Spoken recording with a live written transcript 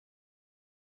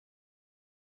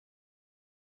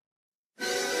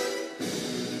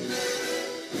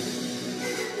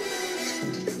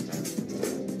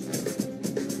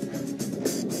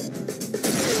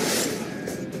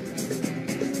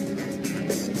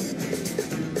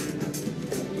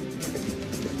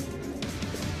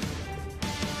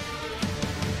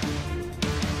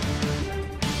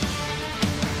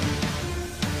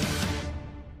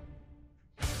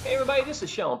this is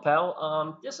Shawn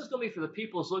Powell. This is going to be for the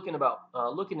people who's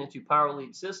looking into power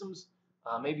lead systems.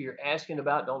 Maybe you're asking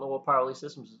about, don't know what power lead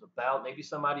systems is about. Maybe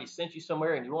somebody sent you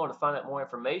somewhere and you want to find out more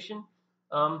information.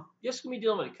 This is going to be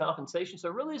dealing with compensation. So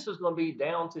really, this is going to be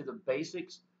down to the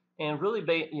basics, and really,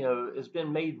 it's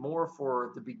been made more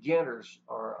for the beginners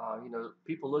or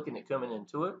people looking at coming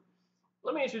into it.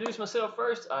 Let me introduce myself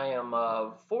first. I am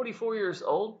 44 years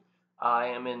old. I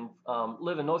am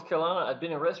live in North Carolina. I've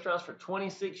been in restaurants for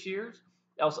 26 years.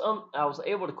 I was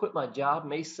able to quit my job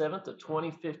May 7th of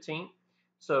 2015.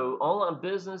 So online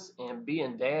business and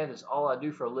being dad is all I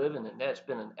do for a living, and that's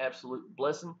been an absolute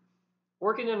blessing.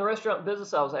 Working in the restaurant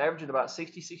business, I was averaging about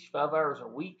 60, 65 hours a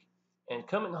week, and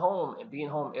coming home and being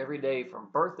home every day from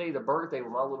birthday to birthday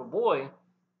with my little boy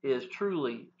is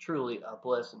truly, truly a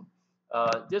blessing.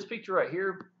 This picture right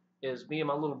here is me and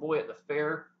my little boy at the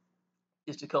fair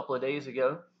just a couple of days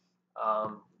ago.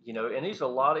 And these are a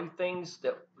lot of things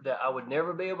that I would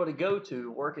never be able to go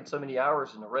to working so many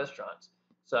hours in the restaurants.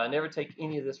 So I never take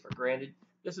any of this for granted.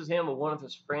 This is him with one of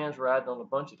his friends riding on a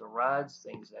bunch of the rides,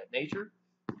 things of that nature.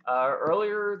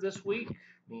 Earlier this week,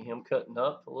 me and him cutting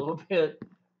up a little bit.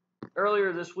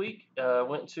 Earlier this week,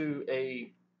 went to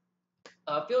a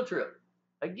field trip.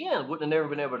 Again, wouldn't have never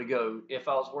been able to go if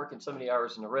I was working so many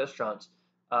hours in the restaurants.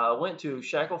 Went to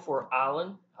Shackleford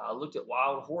Island. Looked at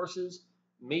wild horses.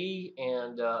 Me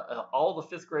and all the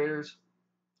fifth graders.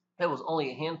 There was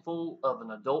only a handful of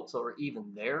an adults that were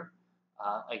even there.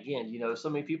 Again, so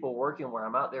many people working where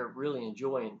I'm out there really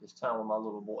enjoying this time with my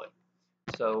little boy.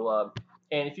 So,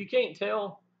 and if you can't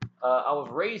tell, I was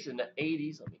raised in the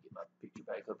 80s. Let me get my picture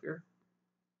back up here.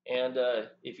 And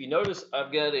if you notice,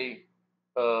 I've got a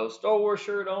Star Wars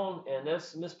shirt on, and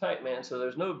that's Miss Pac-Man. So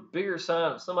there's no bigger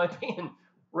sign of somebody being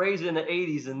raised in the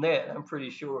 80s than that, I'm pretty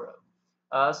sure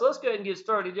of. So let's go ahead and get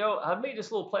started, y'all. I've made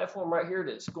this little platform right here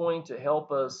that's going to help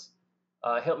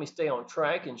me stay on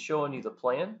track and showing you the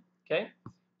plan. Okay.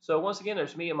 So once again,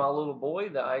 there's me and my little boy.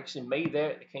 That I actually made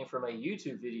that. It came from a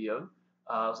YouTube video. It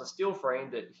was a still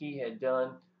frame that he had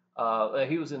done.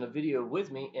 He was in a video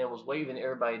with me and was waving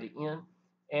everybody to end.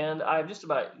 And I've just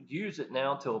about used it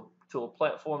now to a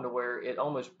platform to where it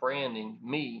almost branding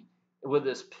me with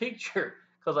this picture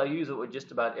because I use it with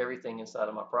just about everything inside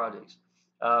of my projects.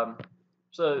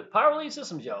 So power lead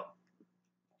systems, y'all.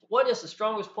 What is the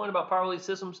strongest point about power lead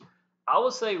systems? I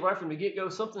would say right from the get-go,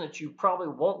 something that you probably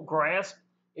won't grasp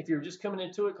if you're just coming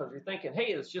into it because you're thinking, hey,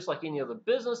 it's just like any other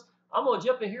business. I'm going to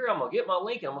jump in here, I'm going to get my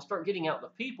link, and I'm going to start getting out the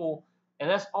people, and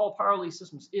that's all power lead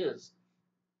systems is.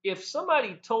 If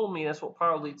somebody told me that's what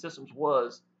power lead systems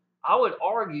was, I would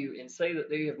argue and say that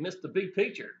they have missed the big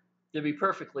picture, to be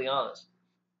perfectly honest.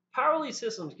 Power lead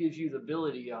systems gives you the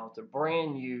ability, y'all, to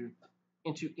brand you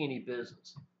into any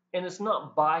business. And it's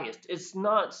not biased. It's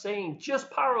not saying just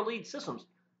power lead systems.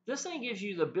 This thing gives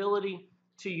you the ability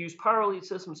to use power lead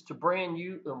systems to brand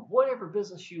you in whatever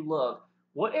business you love.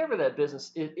 Whatever that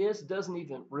business it is doesn't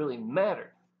even really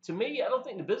matter. To me, I don't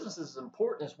think the business is as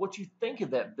important as what you think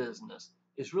of that business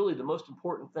is really the most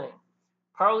important thing.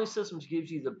 Power lead systems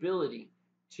gives you the ability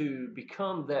to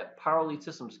become that power lead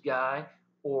systems guy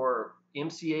or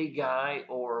MCA guy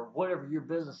or whatever your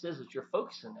business is that you're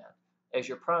focusing at as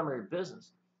your primary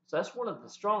business. So that's one of the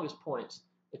strongest points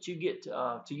that you get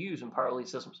to use in power lead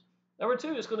systems. Number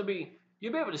two is going to be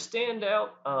you'll be able to stand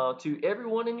out to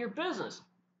everyone in your business.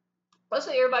 Let's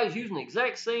say everybody's using the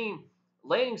exact same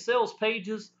landing sales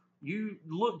pages. You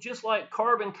look just like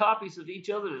carbon copies of each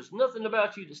other. There's nothing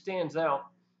about you that stands out.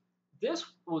 This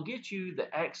will get you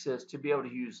the access to be able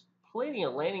to use plenty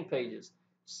of landing pages,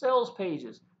 sales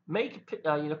pages,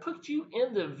 put you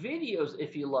in the videos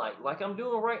if you like I'm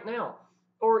doing right now,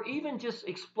 or even just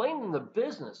explaining the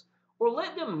business, or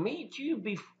let them meet you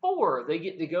before they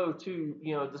get to go to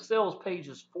the sales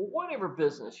pages for whatever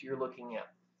business you're looking at.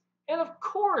 And of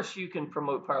course, you can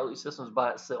promote power lead systems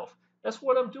by itself. That's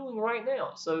what I'm doing right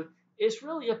now. So it's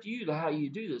really up to you to how you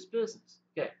do this business.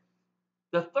 Okay.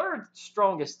 The third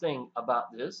strongest thing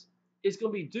about this is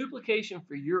going to be duplication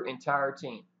for your entire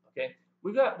team. Okay.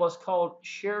 We've got what's called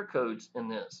share codes in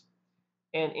this.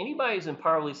 And anybody who's in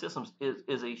power lead systems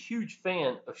is a huge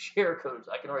fan of share codes.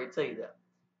 I can already tell you that.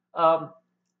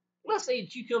 Let's say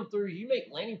that you come through, you make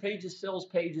landing pages, sales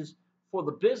pages for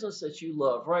the business that you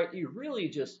love, right? You really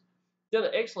just did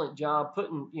an excellent job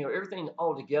putting everything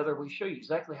all together. We show you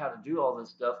exactly how to do all this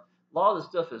stuff. A lot of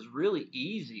this stuff is really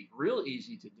easy, real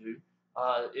easy to do.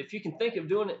 If you can think of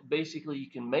doing it, basically you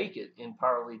can make it in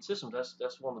power lead systems.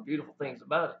 That's one of the beautiful things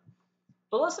about it.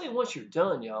 But let's say once you're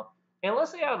done, y'all, and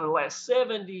let's say out of the last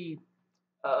 70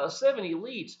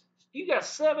 leads, you got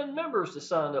 7 members to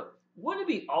sign up. Wouldn't it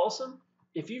be awesome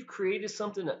If you've created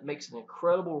something that makes an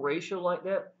incredible ratio like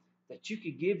that, that you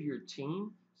could give your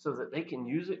team so that they can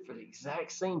use it for the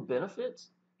exact same benefits,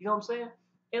 you know what I'm saying?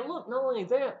 And look, not only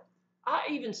that, I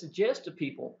even suggest to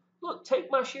people, look, take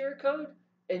my share code,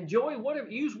 enjoy whatever,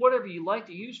 use whatever you like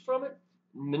to use from it,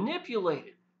 manipulate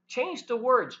it, change the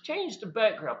words, change the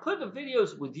background, put the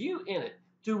videos with you in it,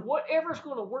 do whatever's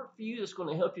going to work for you that's going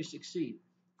to help you succeed.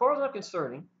 As far as I'm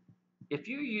concerned, if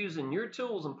you're using your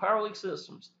tools and Power League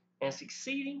systems and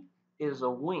succeeding, it is a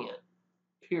win,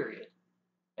 period.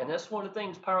 And that's one of the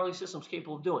things Power League systems is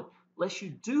capable of doing. Lets you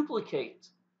duplicate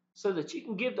so that you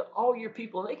can give to all your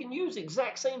people and they can use the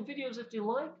exact same videos if they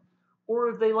like, or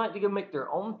if they like to go make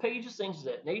their own pages, things of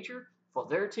that nature for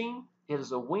their team. It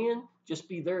is a win. Just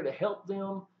be there to help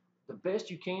them the best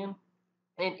you can.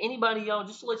 And anybody, y'all,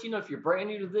 just to let you know, if you're brand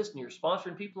new to this and you're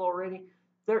sponsoring people already,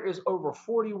 there is over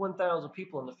 41,000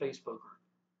 people in the Facebook group.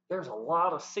 There's a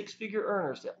lot of six-figure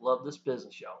earners that love this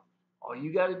business, y'all. All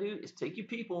you got to do is take your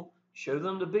people, show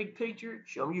them the big picture,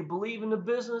 show them you believe in the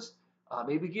business,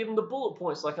 maybe give them the bullet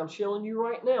points like I'm showing you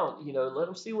right now. Let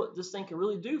them see what this thing can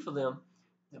really do for them,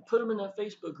 and put them in that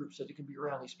Facebook group so they can be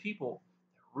around these people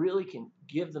that really can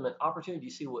give them an opportunity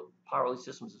to see what Power Lead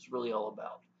Systems is really all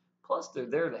about. Plus, they're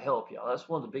there to help y'all. That's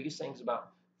one of the biggest things about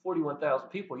 41,000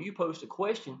 people. You post a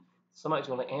question, somebody's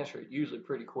going to answer it usually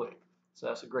pretty quick. So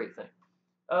that's a great thing.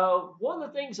 One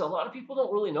of the things a lot of people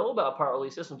don't really know about Power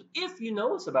Lead Systems, if you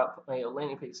know it's about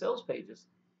landing page sales pages,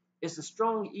 is the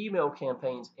strong email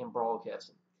campaigns and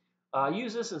broadcasting. I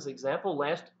use this as an example.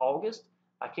 Last August,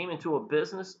 I came into a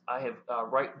business. I have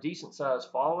right decent sized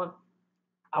following.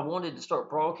 I wanted to start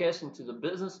broadcasting to the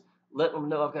business, let them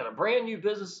know I've got a brand new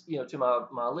business, to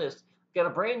my list. Got a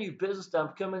brand new business that I'm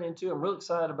coming into. I'm really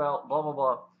excited about, blah, blah,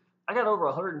 blah. I got over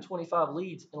 125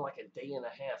 leads in like a day and a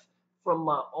half from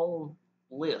my own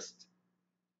list.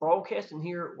 Broadcasting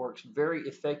here works very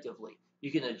effectively.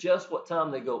 You can adjust what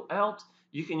time they go out.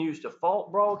 You can use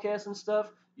default broadcasting stuff.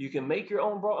 You can make your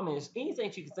own broadcast. I mean, it's anything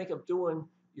that you can think of doing.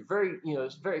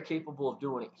 It's very capable of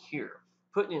doing it here.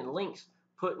 Putting in links,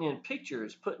 putting in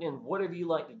pictures, putting in whatever you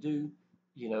like to do.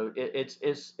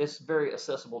 It's very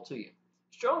accessible to you.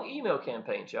 Strong email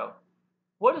campaigns, y'all.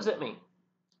 What does that mean?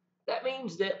 That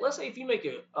means that let's say if you make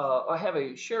or have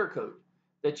a share code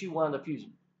that you wind up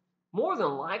using, more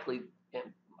than likely, and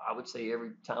I would say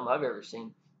every time I've ever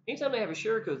seen, anytime they have a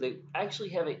share code, they actually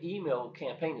have an email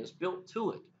campaign that's built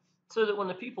to it, so that when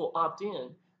the people opt in,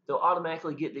 they'll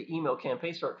automatically get the email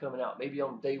campaign start coming out. Maybe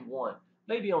on day 1,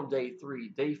 maybe on day 3,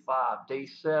 day 5, day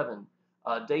 7,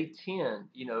 day 10,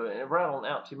 and right on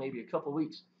out to maybe a couple of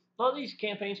weeks. A lot of these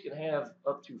campaigns can have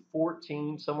up to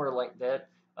 14, somewhere like that,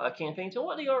 campaigns. And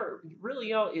what they are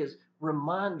really are is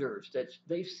reminders that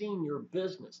they've seen your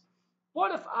business.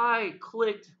 What if I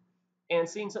clicked and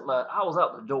seen something, I was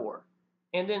out the door,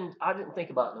 and then I didn't think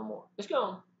about it no more? It's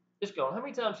gone. It's gone. How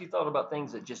many times you thought about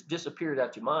things that just disappeared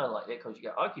out your mind like that because you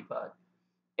got occupied?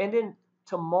 And then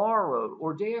tomorrow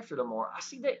or day after tomorrow, I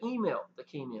see that email that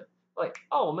came in. Like,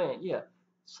 oh man, yeah.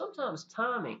 Sometimes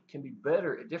timing can be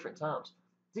better at different times.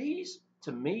 These,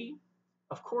 to me,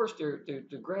 of course, they're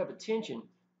to grab attention.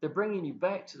 They're bringing you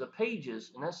back to the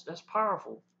pages, and that's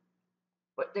powerful.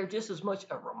 But they're just as much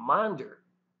a reminder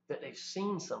that they've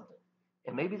seen something,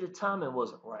 and maybe the timing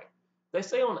wasn't right. They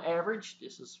say on average,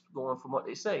 this is going from what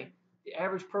they say, the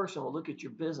average person will look at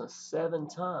your business 7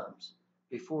 times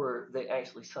before they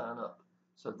actually sign up.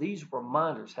 So these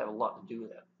reminders have a lot to do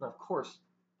with that. Now, of course,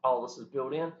 all this is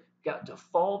built in. Got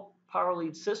default Power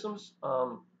Lead Systems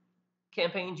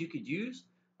campaigns you could use.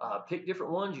 Pick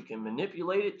different ones. You can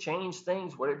manipulate it, change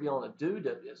things, whatever you want to do.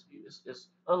 It's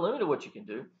unlimited what you can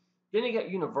do. Then you got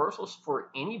universals for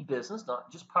any business,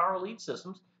 not just Power Lead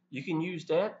Systems. You can use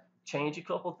that, change a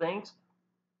couple things,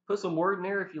 put some word in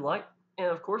there if you like. And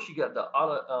of course, you got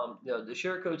the the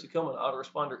share codes that come in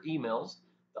autoresponder emails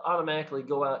that automatically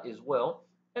go out as well.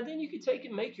 And then you can take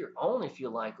and make your own if you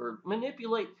like, or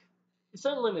manipulate. It's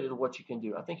unlimited what you can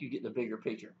do. I think you get the bigger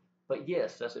picture. But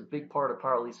yes, that's a big part of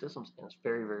Power Lead Systems, and it's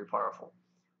very, very powerful.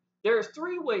 There's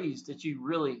 3 ways that you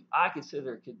really, I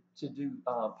consider, to do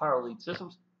Power Lead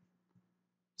Systems.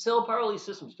 Sell Power Lead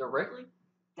Systems directly.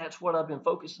 That's what I've been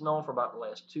focusing on for about the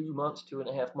last 2 months,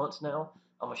 2.5 months now.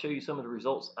 I'm going to show you some of the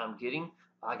results I'm getting.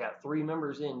 I got 3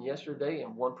 members in yesterday,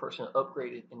 and 1 person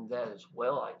upgraded in that as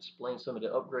well. I explained some of the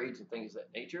upgrades and things of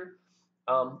that nature.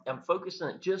 I'm focusing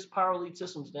on just Power Lead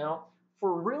Systems now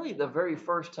for really the very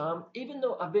first time. Even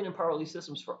though I've been in Power Lead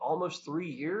Systems for almost 3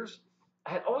 years,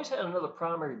 I had always had another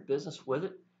primary business with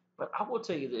it. But I will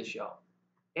tell you this, y'all.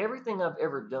 Everything I've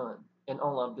ever done in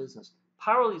online business,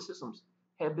 Power Lead Systems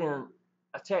have been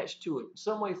attached to it in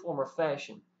some way, form, or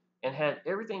fashion and had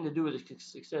everything to do with the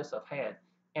success I've had,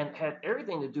 and had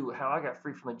everything to do with how I got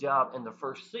free from a job in the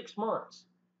first 6 months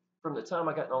from the time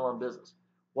I got an online business.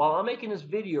 While I'm making this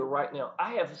video right now,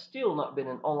 I have still not been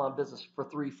in online business for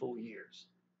 3 full years.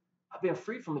 I've been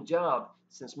free from a job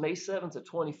since May 7th of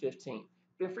 2015.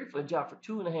 Been free from a job for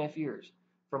 2.5 years.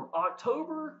 From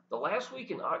October, the last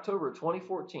week in October of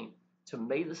 2014 to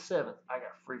May the 7th, I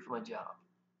got free from a job.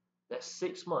 That's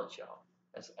 6 months, y'all.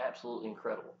 That's absolutely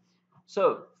incredible.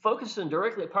 So focusing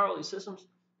directly at Power Lead Systems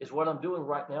is what I'm doing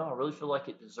right now. I really feel like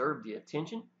it deserved the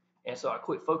attention. And so I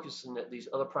quit focusing at these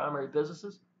other primary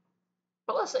businesses.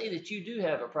 But let's say that you do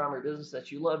have a primary business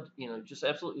that you love, just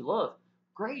absolutely love.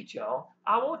 Great, y'all.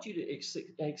 I want you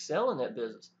to excel in that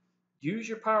business. Use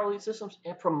your Power Lead Systems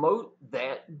and promote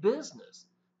that business.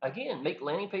 Again, make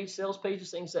landing page, sales pages,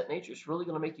 things of that nature. It's really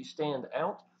going to make you stand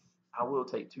out. I will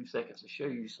take 2 seconds to show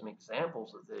you some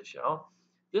examples of this, y'all.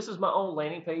 This is my own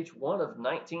landing page, one of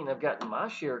 19 I've got in my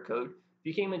share code. If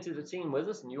you came into the team with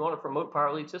us and you want to promote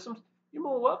Power Lead Systems, you're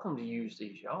more welcome to use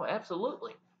these, y'all.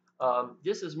 Absolutely.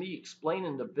 This is me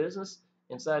explaining the business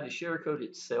inside the share code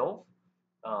itself.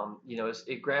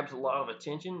 It grabs a lot of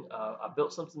attention. I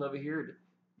built something over here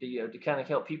to kind of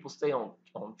help people stay on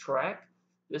track.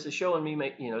 This is showing me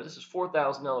this is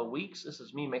 $4,000 weeks. This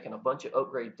is me making a bunch of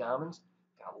upgrade diamonds.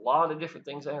 Got a lot of different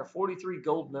things out here. 43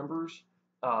 gold members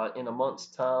in a month's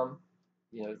time.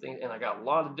 And I got a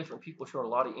lot of different people showing a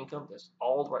lot of income. That's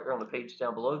all right there on the page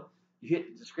down below. You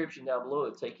hit the description down below,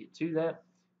 it'll take you to that.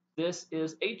 This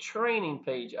is a training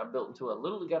page I built into it. I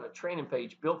literally got a training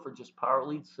page built for just Power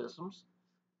Lead Systems.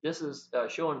 This is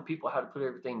showing people how to put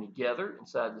everything together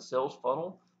inside the sales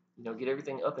funnel, get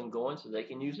everything up and going so they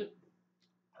can use it.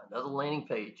 Another landing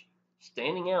page,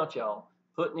 standing out, y'all,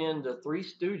 putting in the Three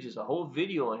Stooges, a whole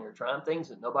video in here, trying things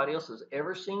that nobody else has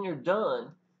ever seen or done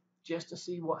just to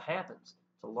see what happens,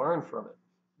 to learn from it.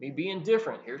 Me being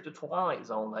different, here's the Twilight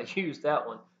Zone. I used that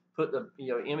one. Put the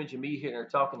image of me here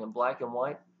and talking in black and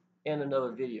white, and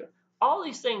another video. All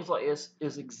these things like this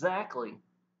is exactly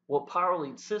what Power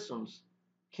Lead Systems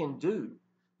can do.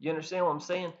 You understand what I'm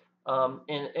saying?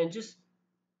 And just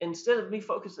instead of me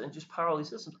focusing on just Power Lead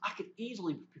Systems, I could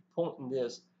easily be pointing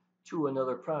this to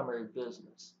another primary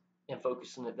business and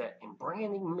focusing at that and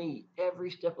branding me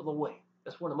every step of the way.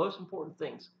 That's one of the most important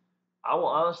things. I will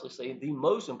honestly say the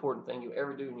most important thing you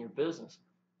ever do in your business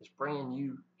is brand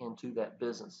you into that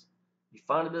business. You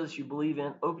find a business you believe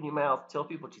in, open your mouth, tell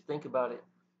people what you think about it,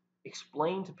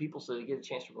 explain to people so they get a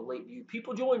chance to relate to you.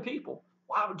 People join people.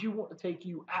 Why would you want to take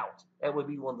you out? That would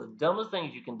be one of the dumbest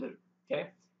things you can do. Okay.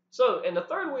 So, and the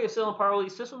third way of selling Power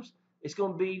Lead Systems is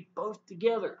going to be both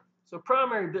together. So,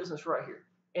 primary business right here,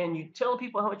 and you telling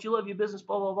people how much you love your business,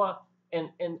 blah blah blah, and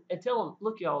tell them,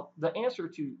 look, y'all, the answer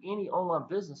to any online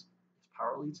business is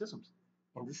Power Lead Systems,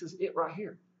 and this is it right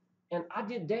here. And I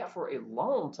did that for a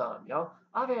long time, y'all.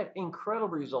 I've had incredible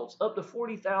results, up to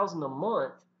 $40,000 a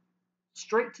month,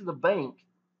 straight to the bank,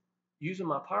 using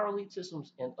my Power Lead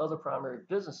Systems and other primary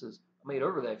businesses. I made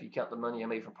over that if you count the money I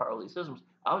made from Power Lead Systems.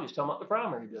 I was just talking about the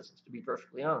primary business, to be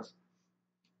perfectly honest.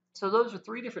 So those are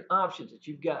 3 different options that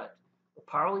you've got. The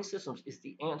Power Lead Systems is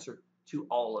the answer to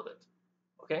all of it.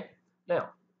 Okay?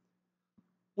 Now,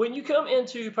 when you come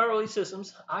into Power Lead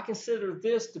Systems, I consider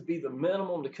this to be the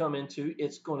minimum to come into.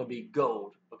 It's going to be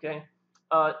gold. Okay?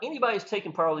 Anybody's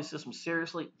taking Power Lead Systems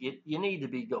seriously, you need to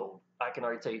be gold. I can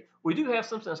already tell you. We do have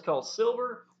something that's called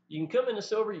silver. You can come into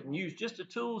silver. You can use just the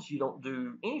tools. You don't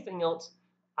do anything else.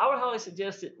 I would highly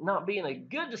suggest it not being a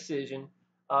good decision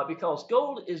because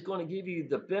gold is going to give you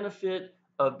the benefit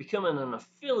of becoming an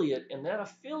affiliate, and that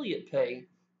affiliate pay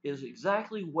is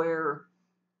exactly where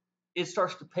it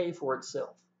starts to pay for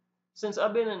itself. Since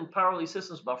I've been in Power Lead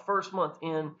Systems my first month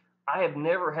in, I have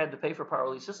never had to pay for Power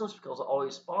Lead Systems because I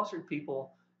always sponsored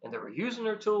people and they were using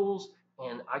their tools,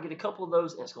 and I get a couple of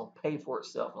those and it's going to pay for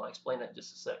itself. And I'll explain that in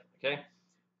just a second, okay?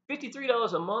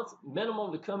 $53 a month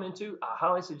minimum to come into. I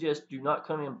highly suggest do not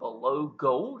come in below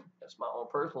gold. That's my own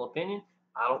personal opinion.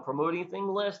 I don't promote anything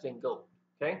less than gold,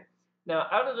 okay? Now,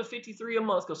 out of the 53 a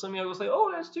month, because some of you will say,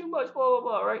 oh, that's too much, blah, blah,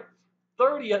 blah, right?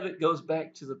 30 of it goes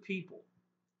back to the people.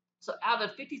 So out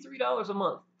of $53 a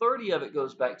month, 30 of it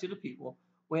goes back to the people.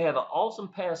 We have an awesome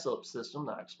pass-up system.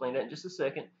 I'll explain that in just a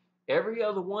second. Every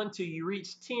other one till you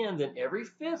reach 10, then every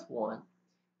 5th one.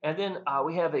 And then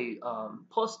we have a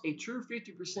plus a true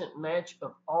 50% match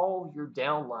of all your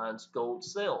downlines gold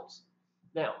sales.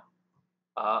 Now,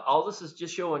 all this is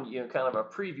just showing you kind of a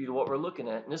preview to what we're looking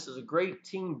at. And this is a great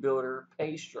team builder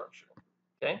pay structure.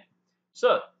 Okay,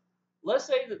 so let's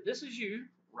say that this is you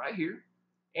right here,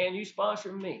 and you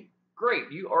sponsor me.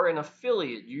 Great, you are an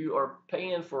affiliate. You are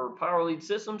paying for Power Lead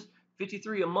Systems.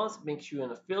 $53 a month makes you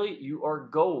an affiliate. You are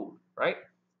gold, right?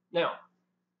 Now,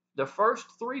 the first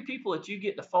 3 people that you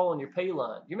get to fall on your pay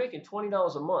line, you're making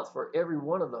 $20 a month for every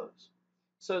one of those.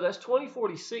 So that's 20,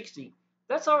 40, 60.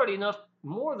 That's already enough,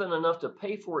 more than enough to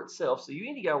pay for itself. So you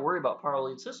ain't got to worry about Power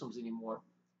Lead Systems anymore.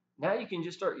 Now you can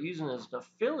just start using it as an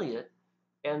affiliate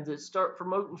and to start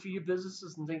promoting for your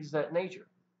businesses and things of that nature.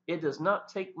 It does not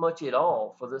take much at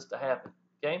all for this to happen.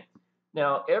 Okay.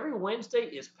 Now every Wednesday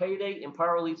is payday in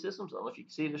Power Lead Systems. I don't know if you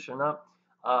can see this or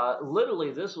not.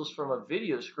 Literally, this was from a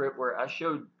video script where I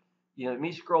showed,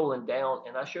 me scrolling down,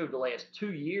 and I showed the last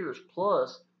 2 years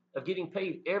plus of getting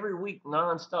paid every week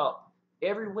nonstop.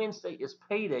 Every Wednesday is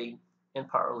payday in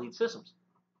Power Lead Systems.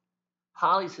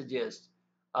 Highly suggest.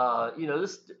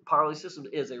 This Power Lead Systems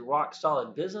is a rock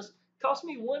solid business. It costs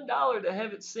me $1 to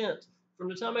have it sent. From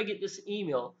the time I get this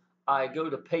email, I go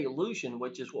to Payolution,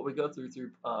 which is what we go through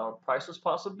Priceless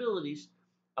Possibilities,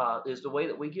 is the way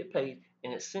that we get paid,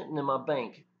 and it's sitting in my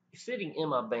bank,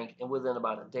 and within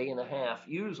about a day and a half,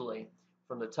 usually,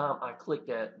 from the time I click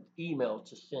that email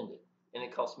to send it, and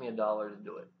it costs me $1 to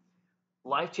do it.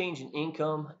 Life-changing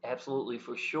income, absolutely,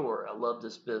 for sure. I love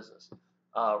this business.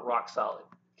 Rock solid.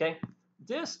 Okay,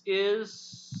 this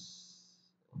is,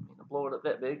 I'm gonna blow it up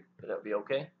that big, but that'll be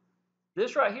okay.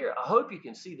 This right here, I hope you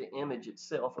can see the image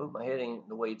itself. I hope my head ain't in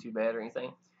the way too bad or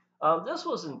anything. This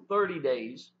was in 30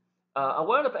 days. I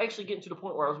wound up actually getting to the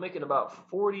point where I was making about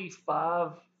 40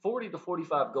 to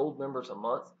 45 gold members a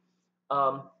month.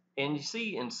 And you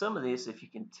see in some of this, if you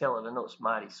can tell it, I know it's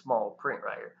mighty small print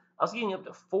right here. I was getting up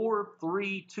to 4,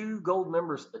 3, 2 gold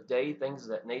members a day, things of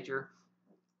that nature.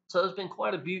 So it's been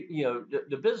quite a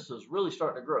the business is really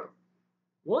starting to grow.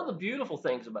 One of the beautiful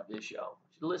things about this, y'all,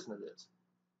 you listen to this.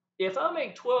 If I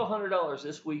make $1,200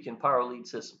 this week in Power Lead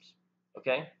Systems,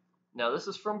 okay? Now this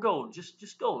is from gold,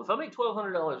 just gold. If I make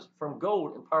 $1,200 from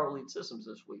gold in Power Lead Systems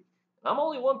this week, and I'm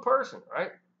only one person,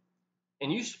 right?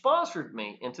 And you sponsored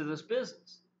me into this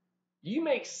business, you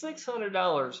make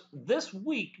 $600 this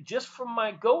week just from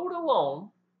my gold alone,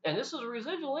 and this is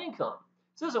residual income.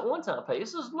 This isn't one-time pay.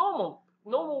 This is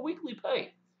normal weekly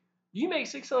pay. You make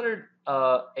 600,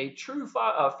 a true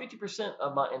 50%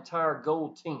 of my entire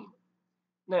gold team.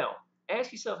 Now,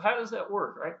 ask yourself, how does that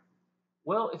work, right?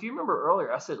 Well, if you remember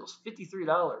earlier, I said it was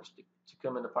 $53 to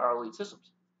come into Power Lead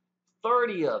Systems.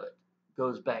 30 of it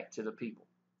goes back to the people.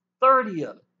 30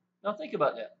 of it. Now think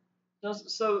about that.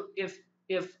 So if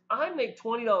I make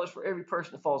 $20 for every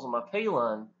person that falls on my pay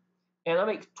line, and I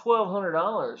make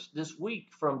 $1,200 this week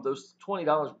from those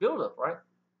 $20 buildup, right?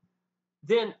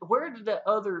 Then where did that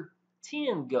other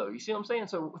 10 go? You see what I'm saying?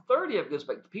 So 30 of it goes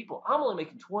back to people. I'm only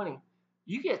making 20.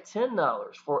 You get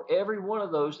 $10 for every one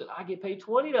of those that I get paid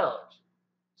 $20.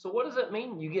 So what does that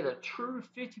mean? You get a true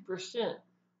 50%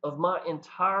 of my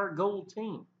entire gold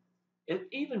team. It's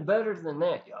even better than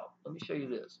that, y'all. Let me show you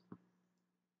this.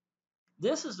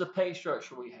 This is the pay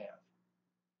structure we have.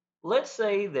 Let's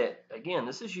say that, again,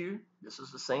 this is you. This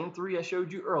is the same 3 I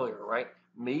showed you earlier, right?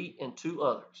 Me and 2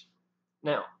 others.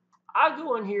 Now, I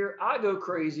go in here, I go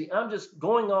crazy. I'm just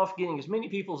going off getting as many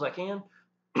people as I can.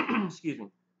 Excuse me.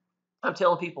 I'm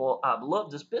telling people I love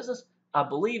this business. I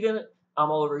believe in it. I'm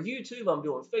all over YouTube. I'm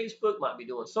doing Facebook, might be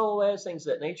doing solo ads, things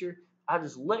of that nature. I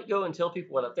just let go and tell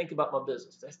people what I think about my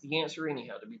business. That's the answer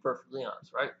anyhow, to be perfectly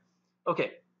honest, right?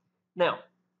 Okay. Now,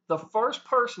 the first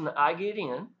person that I get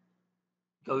in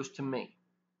goes to me.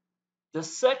 The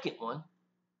second one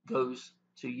goes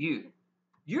to you.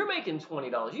 You're making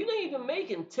 $20. You're not even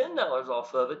making $10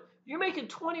 off of it. You're making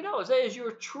 $20. That is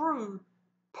your true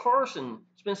person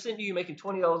that's been sent to you making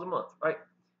 $20 a month, right?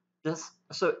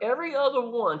 So every other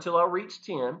one till I reach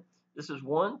 10. This is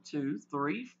 1, 2,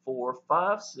 3, 4,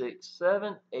 5, 6,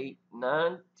 7, 8,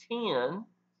 9, 10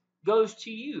 goes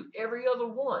to you. Every other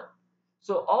one.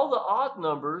 So all the odd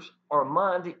numbers are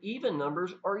mine. The even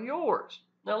numbers are yours.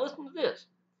 Now listen to this.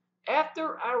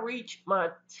 After I reach my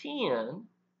 10,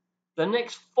 the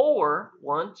next 4,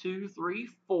 1, 2, 3,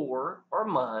 4 are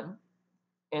mine.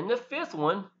 And the 5th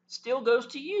one still goes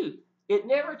to you. It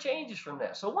never changes from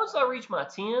that. So once I reach my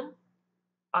 10,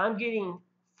 I'm getting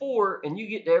 4 and you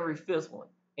get to every 5th one.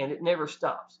 And it never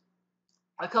stops.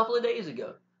 A couple of days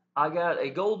ago, I got a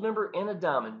gold member and a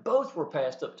diamond. Both were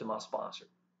passed up to my sponsor.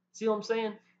 See what I'm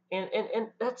saying? And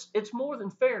it's more than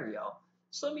fair, y'all.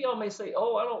 Some of y'all may say,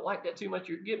 oh, I don't like that too much.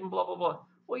 You're getting blah, blah, blah.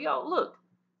 Well, y'all, look,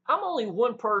 I'm only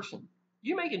one person.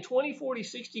 You're making 20, 40,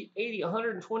 60, 80,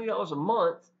 $120 a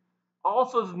month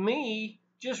off of me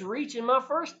just reaching my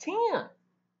first 10.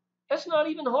 That's not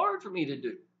even hard for me to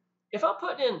do. If I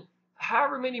put in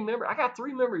however many members, I got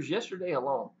 3 members yesterday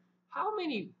alone. How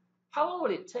long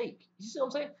would it take? You see what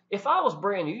I'm saying? If I was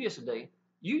brand new yesterday,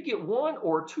 you'd get 1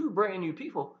 or 2 brand new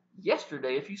people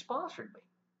yesterday if you sponsored me.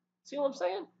 See what I'm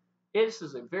saying? This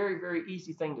is a very, very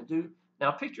easy thing to do.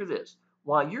 Now picture this.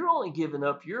 While you're only giving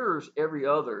up yours every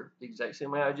other, the exact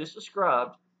same way I just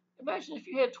described, imagine if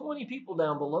you had 20 people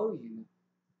down below you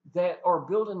that are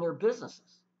building their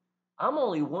businesses. I'm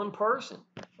only one person.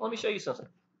 Let me show you something.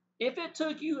 If it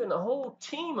took you and a whole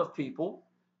team of people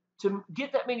to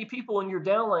get that many people in your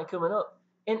downline coming up,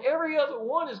 and every other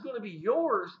one is going to be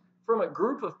yours from a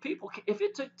group of people. If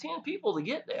it took 10 people to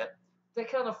get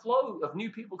that kind of flow of new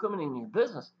people coming in your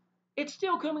business, it's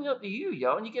still coming up to you,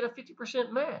 y'all, and you get a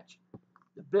 50% match.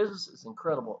 The business is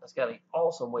incredible. It's got an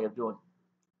awesome way of doing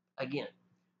it. Again,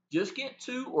 just get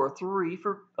 2 or 3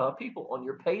 for people on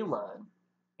your pay line,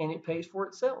 and it pays for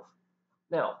itself.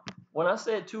 Now, when I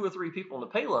said 2 or 3 people on the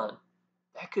pay line,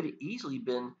 that could have easily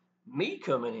been me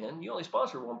coming in. You only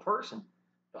sponsor one person,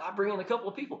 but I bring in a couple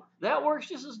of people. That works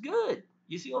just as good.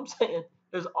 You see what I'm saying?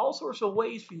 There's all sorts of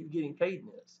ways for you getting paid in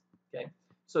this. Okay,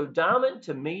 so diamond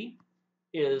to me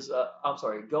is,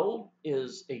 gold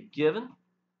is a given.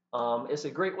 It's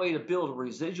a great way to build a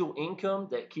residual income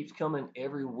that keeps coming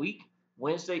every week.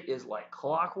 Wednesday is like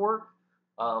clockwork.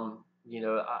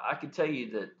 I can tell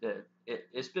you that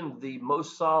it's been the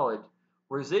most solid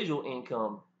residual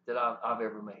income that I've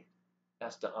ever made.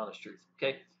 That's the honest truth.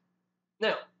 Okay.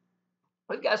 Now,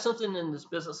 we've got something in this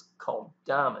business called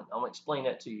diamond. I'm going to explain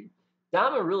that to you.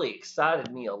 Diamond really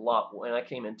excited me a lot when I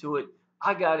came into it.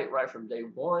 I got it right from day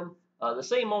one. The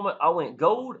same moment I went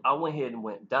gold, I went ahead and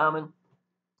went diamond.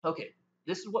 Okay,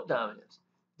 this is what diamond is.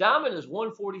 Diamond is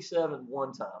 147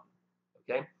 one time.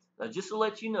 Okay, now just to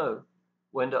let you know,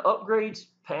 when the upgrades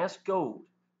pass gold,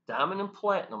 diamond and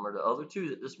platinum are the other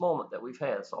two at this moment that we've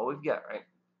had. That's all we've got, right?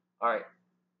 All right.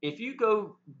 If you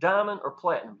go diamond or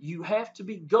platinum, you have to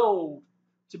be gold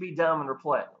to be diamond or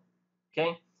platinum.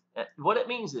 Okay? And what it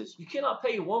means is you cannot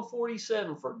pay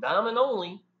 147 for diamond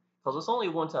only, because it's only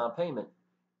a one-time payment,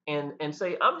 and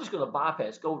say, I'm just going to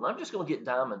bypass gold and I'm just going to get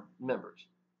diamond members.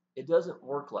 It doesn't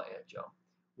work like that, Joe.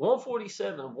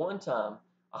 147 one time,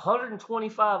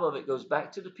 125 of it goes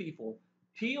back to the people.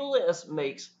 PLS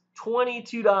makes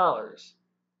 $22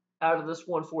 out of this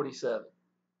 147.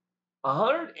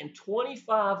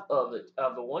 125 of it,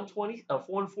 of the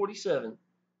 147,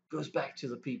 goes back to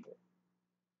the people.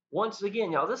 Once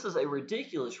again, y'all, this is a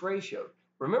ridiculous ratio.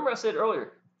 Remember I said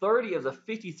earlier, 30 of the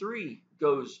 53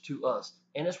 goes to us,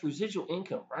 and it's residual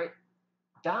income, right?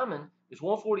 Diamond is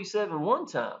 147 one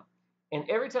time, and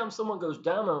every time someone goes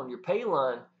diamond on your pay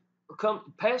line, or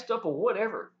come passed up or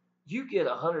whatever, you get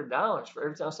 $100 for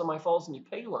every time somebody falls in your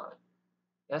pay line.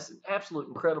 That's an absolute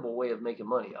incredible way of making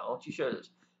money, y'all. Why don't you show this?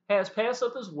 Has pass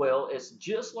up as well. It's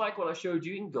just like what I showed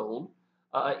you in gold.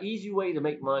 An easy way to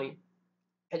make money.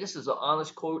 And this is an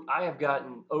honest quote. I have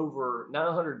gotten over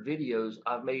 900 videos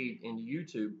I've made in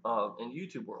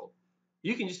YouTube world.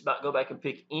 You can just about go back and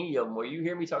pick any of them where you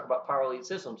hear me talk about power lead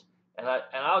systems, and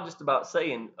I'll just about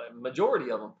say in a majority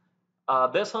of them,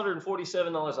 best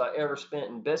 $147 I ever spent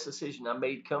and best decision I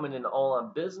made coming into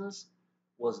online business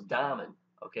was diamond.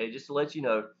 Okay, just to let you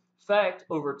know. In fact,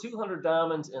 over 200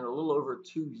 diamonds in a little over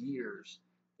 2 years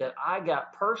that I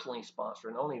got personally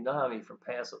sponsored. I don't even know how many from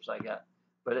pass ups I got,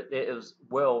 but it was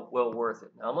well worth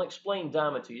it. Now I'm gonna explain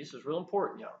diamond to you. This is real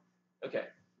important, y'all. Okay,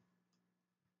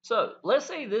 so let's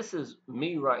say this is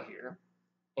me right here,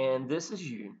 and this is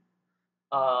you.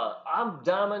 I'm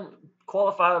diamond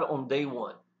qualified on day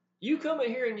one. You come in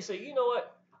here and you say, you know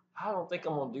what? I don't think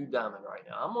I'm gonna do diamond right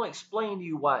now. I'm gonna explain to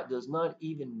you why it does not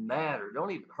even matter.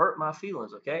 Don't even hurt my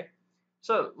feelings, okay?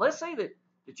 So let's say that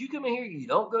you come in here, you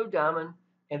don't go diamond,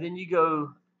 and then you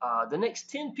go the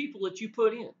next 10 people that you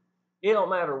put in. It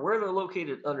don't matter where they're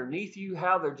located underneath you,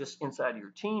 how they're just inside of your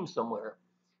team somewhere.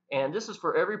 And this is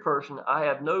for every person. I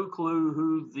have no clue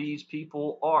who these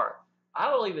people are. I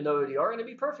don't even know who they are. And to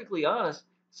be perfectly honest,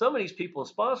 some of these people are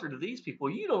sponsored to these people.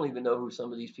 You don't even know who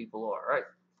some of these people are, right?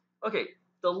 Okay,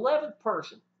 the 11th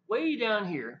person, way down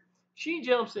here, she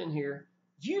jumps in here.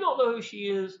 You don't know who she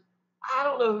is. I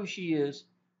don't know who she is.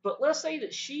 But let's say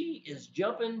that she is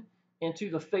jumping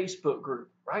into the Facebook group,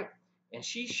 right? And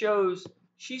she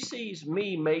sees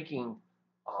me making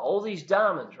all these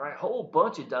diamonds, right? A whole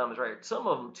bunch of diamonds, right? Some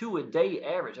of them 2 a day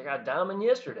average. I got a diamond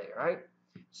yesterday, right?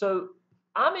 So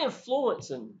I'm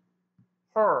influencing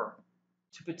her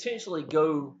to potentially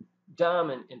go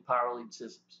diamond in power lead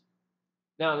systems.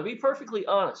 Now, to be perfectly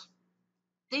honest,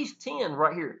 these 10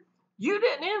 right here, you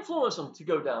didn't influence them to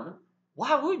go diamond.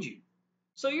 Why would you?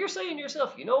 So you're saying to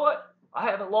yourself, you know what? I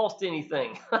haven't lost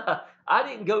anything. I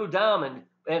didn't go diamond,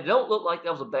 and it don't look like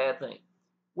that was a bad thing.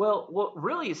 Well, what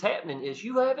really is happening is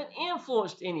you haven't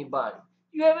influenced anybody.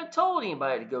 You haven't told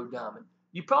anybody to go diamond.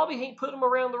 You probably ain't put them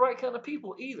around the right kind of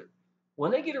people either.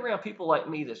 When they get around people like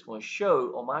me, that's going to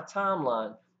show on my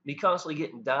timeline me constantly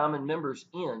getting diamond members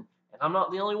in, and I'm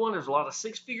not the only one. There's a lot of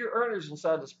six-figure earners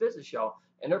inside this business, y'all,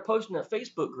 and they're posting that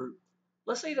Facebook group.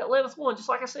 Let's say that 11th one, just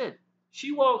like I said,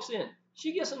 she walks in,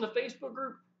 she gets in the Facebook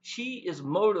group, she is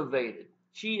motivated.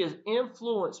 She is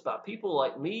influenced by people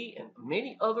like me and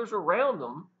many others around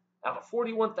them. Out of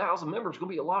 41,000 members, going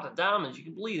to be a lot of diamonds. You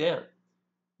can believe that.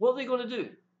 What are they going to do?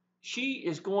 She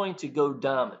is going to go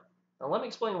diamond. Now, let me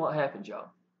explain what happens,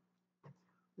 y'all.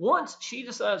 Once she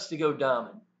decides to go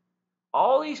diamond,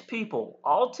 all these people,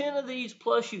 all 10 of these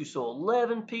plus you, so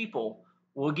 11 people,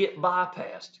 will get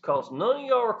bypassed because none of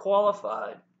y'all are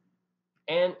qualified,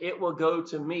 and it will go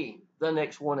to me, the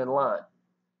next one in line.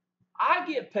 I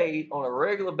get paid on a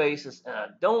regular basis, and I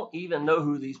don't even know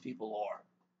who these people are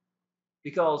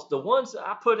because the ones that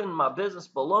I put in my business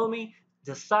below me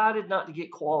decided not to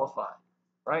get qualified,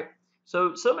 right?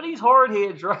 So some of these hard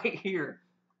heads right here,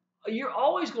 you're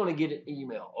always going to get an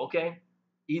email, okay?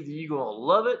 Either you're going to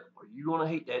love it or you're going to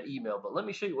hate that email. But let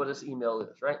me show you what this email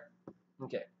is, right?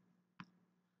 Okay.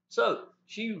 So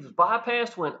she was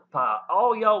bypassed, went by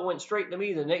all y'all went straight to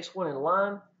me, the next one in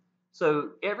line.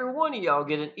 So every one of y'all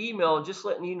get an email just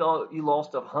letting you know you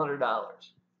lost $100.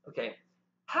 Okay.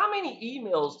 How many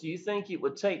emails do you think it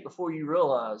would take before you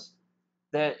realize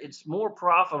that it's more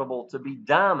profitable to be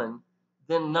diamond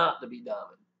than not to be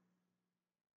diamond?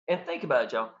 And think about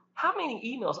it, y'all. How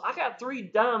many emails? I got 3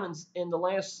 diamonds in the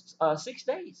last 6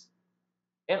 days.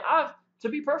 And to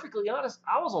be perfectly honest,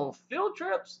 I was on field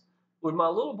trips with my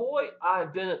little boy.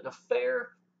 I've been at the fair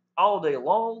all day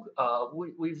long.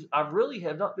 I really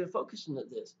have not been focusing at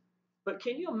this. But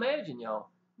can you imagine, y'all,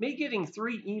 me getting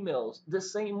 3 emails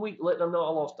this same week letting them know I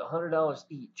lost $100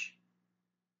 each?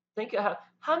 Think of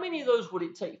how many of those would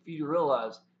it take for you to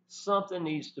realize something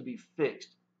needs to be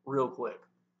fixed real quick?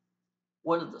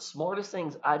 One of the smartest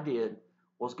things I did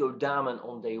was go diamond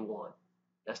on day one.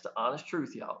 That's the honest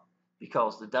truth, y'all,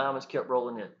 because the diamonds kept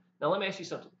rolling in. Now, let me ask you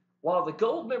something. While the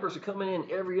gold members are coming in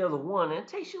every other one, and it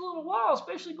takes you a little while,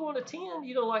 especially going to 10,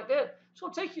 like that, it's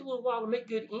going to take you a little while to make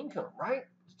good income, right?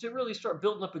 To really start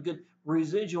building up a good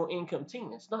residual income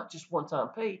team. It's not just one-time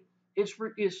pay. It's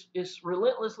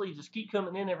relentlessly just keep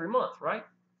coming in every month, right?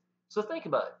 So think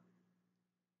about it.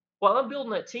 While I'm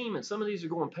building that team and some of these are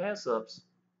going pass-ups,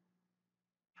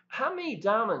 how many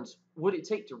diamonds would it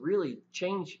take to really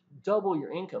double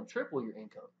your income, triple your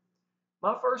income?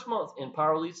 My first month in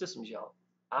Power Lead Systems, y'all,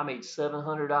 I made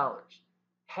 $700.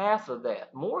 Half of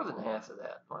that, more than half of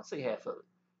that, I'd say half of it,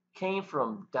 came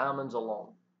from diamonds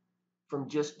alone, from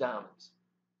just diamonds.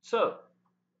 So,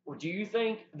 do you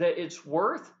think that it's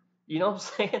worth, what I'm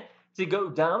saying, to go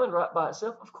diamond right by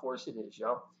itself? Of course it is,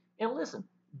 y'all. And listen,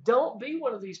 don't be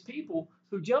one of these people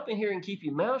who jump in here and keep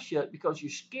your mouth shut because you're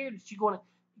scared that you're going to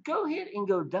go ahead and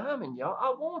go diamond, y'all. I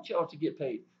want y'all to get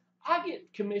paid. I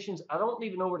get commissions. I don't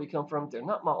even know where they come from. They're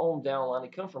not my own downline. They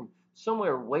come from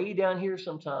somewhere way down here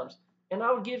sometimes. And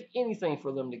I would give anything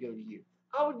for them to go to you.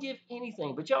 I would give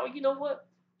anything. But y'all, you know what?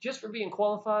 Just for being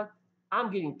qualified, I'm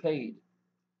getting paid.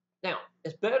 Now,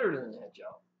 it's better than that,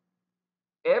 y'all.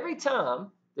 Every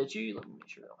time that let me make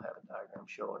sure I don't have a diagram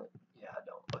showing it. Yeah, I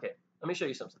don't. Okay, let me show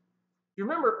you something. You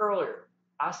remember earlier,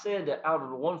 I said that out of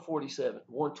the 147,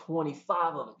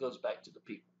 125 of it goes back to the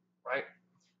people, right?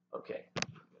 Okay,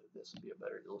 this would be a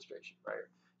better illustration, right?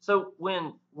 So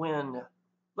when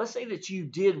let's say that you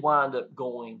did wind up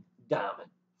going diamond,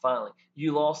 finally,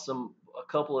 you lost a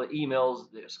couple of emails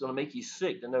that's going to make you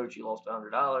sick to know that you lost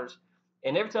 $100,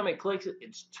 and every time it clicks it,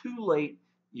 it's too late.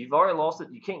 You've already lost it.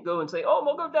 You can't go and say, "Oh, I'm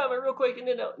gonna go diamond real quick," and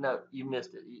then no, you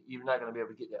missed it. You're not going to be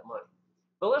able to get that money.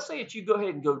 But let's say that you go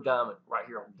ahead and go diamond right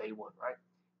here on day one, right?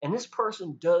 And this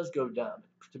person does go diamond.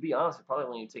 To be honest, it probably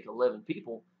only take 11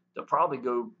 people to probably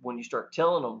go when you start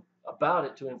telling them about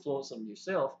it to influence them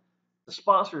yourself. The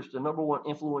sponsor is the number one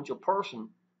influential person,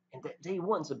 and that day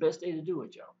one's the best day to do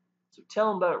it, y'all. So tell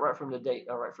them about it right from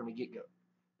the get-go.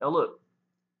 Now look,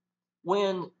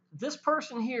 when this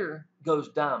person here goes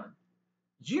diamond,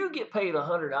 you get paid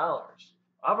 $100.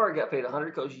 I've already got paid $100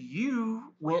 because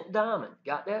you went diamond.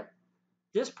 Got that?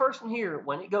 This person here,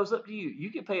 when it goes up to you,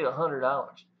 you get paid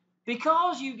 $100.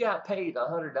 Because you got paid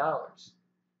 $100,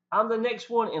 I'm the next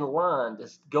one in line to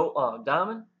go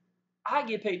diamond. I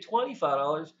get paid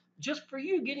 $25 just for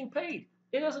you getting paid.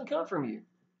 It doesn't come from you.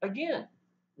 Again,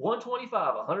 $125,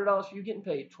 $100 for you getting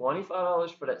paid,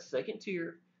 $25 for that second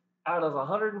tier. Out of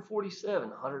 147,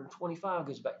 125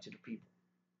 goes back to the people.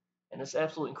 And it's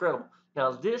absolutely incredible.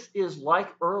 Now, this is like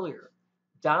earlier.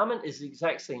 Diamond is the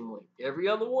exact same length. Every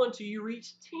other one till you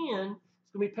reach 10,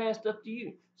 it's going to be passed up to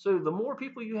you. So the more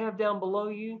people you have down below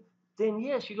you, then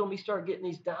yes, you're gonna be start getting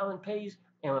these diamond pays.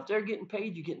 And if they're getting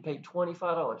paid, you're getting paid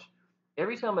 $25.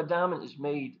 Every time a diamond is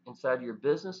made inside of your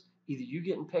business, either you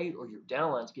getting paid or your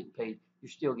downline's getting paid,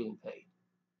 you're still getting paid.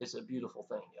 It's a beautiful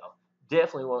thing, y'all.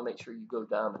 Definitely want to make sure you go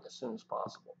diamond as soon as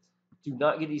possible. Do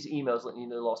not get these emails letting you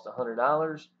know you lost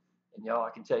 $100. And y'all, I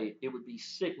can tell you, it would be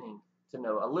sickening to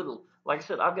know a little. Like I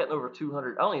said, I've gotten over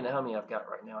 200. I don't even know how many I've got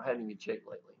right now. I haven't even checked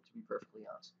lately, to be perfectly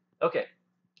honest. Okay.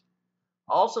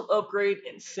 Awesome upgrade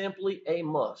and simply a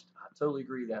must. I totally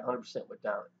agree with that 100% with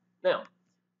diamond. Now,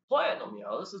 platinum,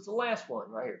 y'all. This is the last one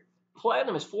right here.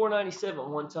 Platinum is $497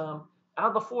 one time.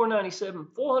 Out of the $497,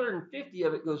 $450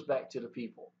 of it goes back to the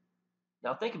people.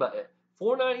 Now think about that.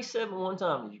 $497 one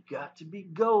time. You got to be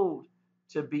gold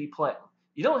to be platinum.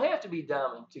 You don't have to be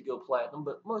diamond to go platinum,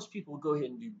 but most people go ahead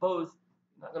and do both.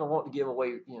 You're not going to want to give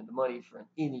away the money for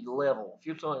any level. If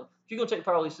you're going to take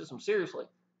Power Lead System seriously,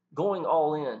 going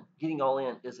all in, getting all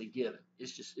in is a given.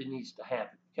 It needs to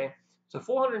happen. Okay. So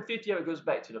 450 of it goes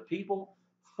back to the people.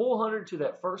 400 to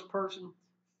that first person.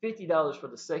 $50 for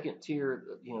the second tier.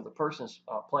 The person's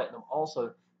platinum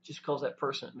also, just because that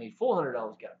person that made $400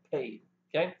 got paid.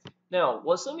 Okay. Now,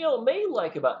 what some of y'all may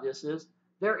like about this is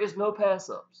there is no pass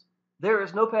ups. There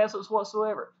is no pass ups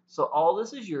whatsoever. So all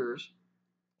this is yours.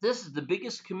 This is the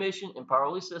biggest commission in Power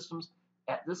Lead Systems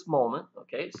at this moment.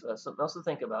 Okay, so that's something else to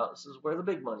think about. This is where the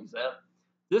big money's at.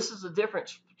 This is the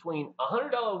difference between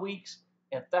 $100 weeks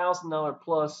and $1,000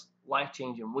 plus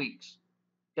life-changing weeks.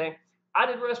 Okay, I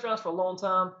did restaurants for a long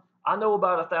time. I know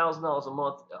about $1,000 a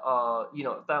month.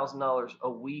 $1,000 a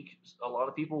week. A lot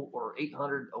of people, or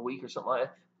 $800 a week or something like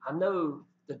that. I know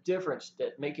the difference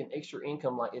that making extra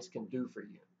income like this can do for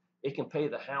you. It can pay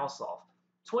the house off.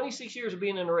 26 years of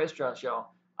being in the restaurants, y'all.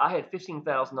 I had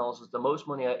 $15,000 was the most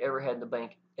money I ever had in the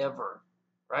bank ever,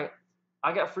 right?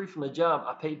 I got free from the job.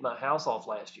 I paid my house off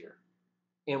last year.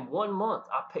 In 1 month,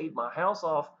 I paid my house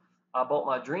off. I bought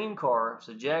my dream car. It's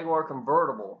a Jaguar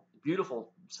convertible,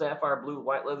 beautiful sapphire blue,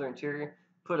 white leather interior.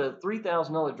 Put a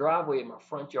 $3,000 driveway in my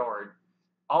front yard,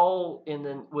 all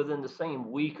within the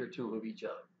same week or two of each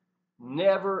other.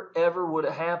 Never, ever would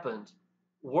have happened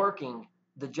working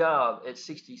the job at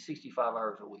 60, 65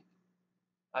 hours a week.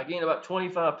 I gained about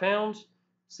 25 pounds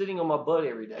sitting on my butt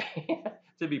every day,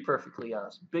 to be perfectly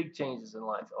honest. Big changes in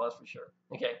life, that's for sure.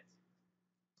 Okay.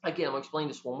 Again, I'm going to explain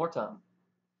this one more time.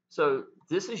 So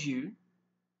this is you.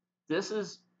 This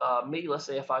is me. Let's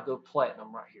say if I go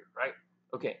platinum right here, right?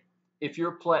 Okay. If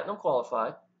you're platinum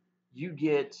qualified, you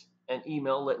get an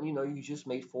email letting you know you just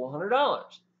made $400.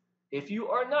 If you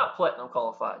are not platinum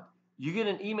qualified, you get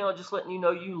an email just letting you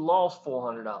know you lost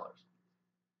 $400.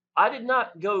 I did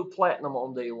not go platinum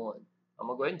on day one. I'm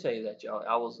gonna go ahead and tell you that, y'all.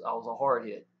 I was a hard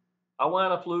hit. I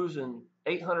wound up losing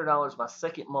 $800 my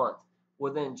second month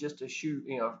within just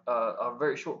a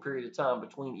very short period of time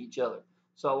between each other.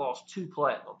 So I lost 2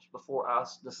 platinums before I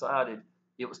decided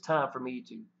it was time for me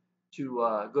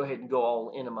to go ahead and go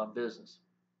all into my business.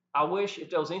 I wish if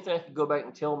there was anything I could go back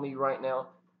and tell me right now,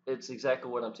 it's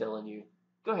exactly what I'm telling you.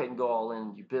 Go ahead and go all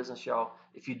in your business, y'all.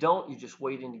 If you don't, you're just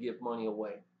waiting to give money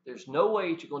away. There's no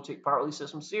way that you're going to take Power Lead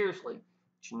System seriously.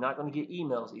 You're not going to get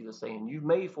emails either saying you've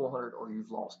made 400 or you've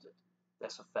lost it.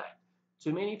 That's a fact.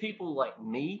 Too many people like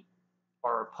me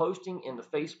are posting in the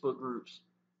Facebook groups,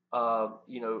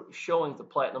 showing the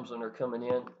platinums when they're coming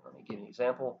in. Let me give you an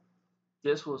example.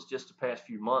 This was just the past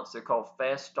few months. They're called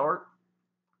Fast Start.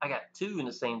 I got 2 in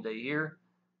the same day here,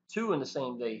 2 in the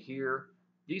same day here.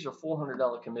 These are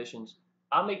 $400 commissions.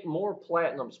 I make more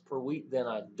platinums per week than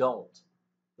I don't.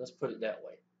 Let's put it that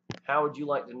way. How would you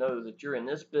like to know that you're in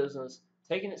this business,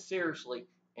 taking it seriously,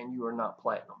 and you are not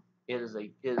platinum? It is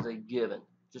a given.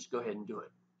 Just go ahead and do it.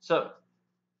 So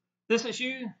this is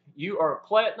you. You are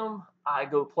platinum. I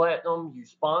go platinum. You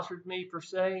sponsored me per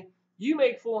se. You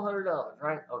make $400,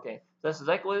 right? Okay. That's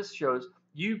exactly what this shows.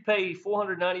 You pay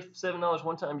 $497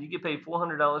 one time. You get paid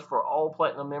 $400 for all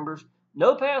platinum members.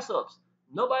 No pass ups.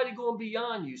 Nobody going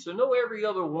beyond you. So no every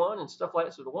other one and stuff like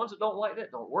that. So the ones that don't like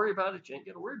that, don't worry about it. You ain't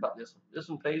got to worry about this one. This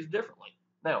one pays differently.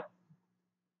 Now,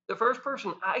 the first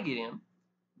person I get in,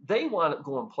 they wind up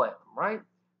going platinum, right?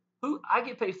 I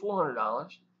get paid $400.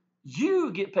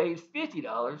 You get paid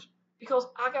 $50 because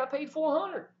I got paid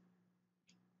 $400.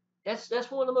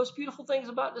 That's one of the most beautiful things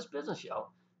about this business, y'all.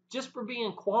 Just for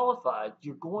being qualified,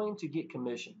 you're going to get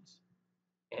commissions,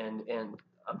 and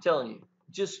I'm telling you,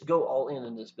 just go all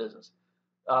in this business.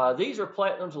 These are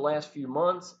platinums the last few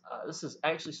months. This is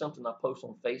actually something I post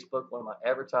on Facebook, one of my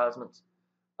advertisements.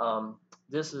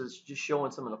 This is just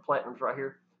showing some of the platinums right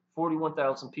here.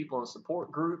 41,000 people in the support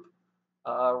group.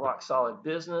 Rock solid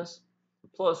business.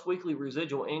 plus weekly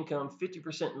residual income,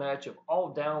 50% match of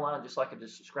all downline, just like I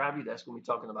just described you. That's going to be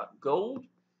talking about gold.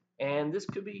 And this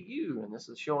could be you. And this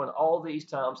is showing all these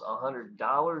times $100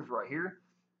 right here.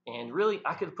 And really,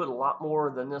 I could have put a lot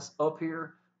more than this up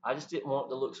here. I just didn't want it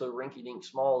to look so rinky-dink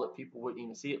small that people wouldn't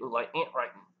even see it. Look like ant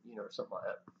writing, or something like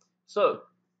that. So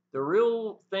the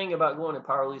real thing about going in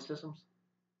Power Lead Systems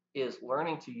is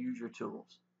learning to use your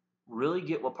tools. Really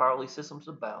get what Power Lead Systems is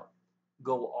about.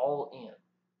 Go all in.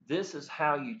 This is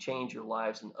how you change your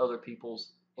lives and other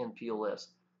people's in PLS.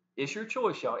 It's your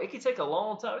choice, y'all. It could take a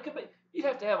long time. It could be you'd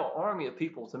have to have an army of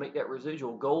people to make that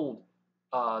residual gold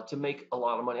to make a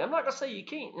lot of money. I'm not gonna say you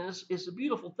can't, and it's a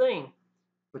beautiful thing,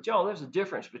 but y'all, there's a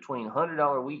difference between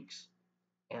 $100 weeks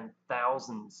and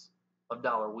thousands of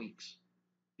dollar weeks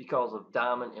because of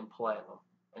diamond and platinum,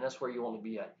 and that's where you want to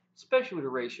be at, especially with a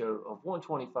ratio of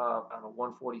 125 out of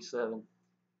 147,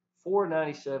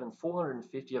 497,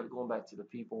 450 of it going back to the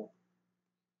people.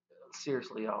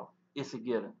 Seriously, y'all, it's a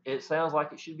given. It sounds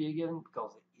like it should be a given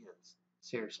because it is.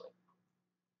 Seriously.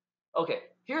 Okay,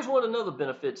 here's one of another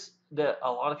benefits that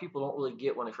a lot of people don't really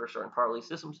get when they first start in Power Lead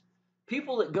Systems.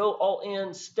 People that go all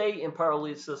in stay in Power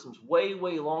Lead Systems way,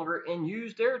 way longer and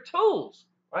use their tools,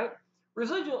 right?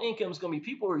 Residual income is going to be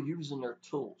people who are using their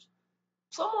tools.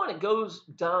 Someone that goes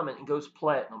diamond and goes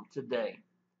platinum today,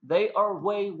 they are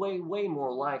way, way, way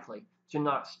more likely to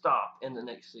not stop in the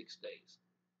next 6 days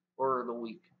or the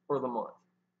week or the month,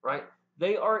 right?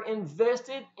 They are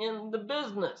invested in the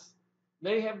business.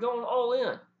 They have gone all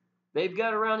in. They've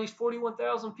got around these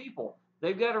 41,000 people.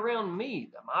 They've got around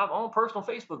me, my own personal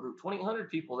Facebook group, 2,800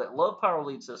 people that love Power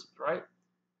Lead Systems, right?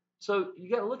 So you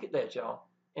got to look at that, y'all,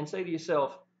 and say to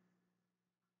yourself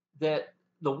that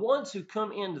the ones who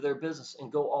come into their business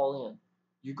and go all in,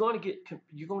 you're going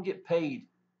to get paid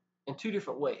in two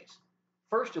different ways.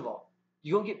 First of all,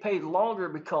 you're going to get paid longer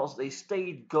because they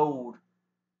stayed gold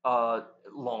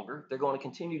longer. They're going to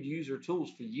continue to use their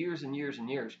tools for years and years and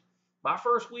years. My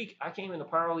first week, I came into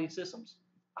Power Lead Systems.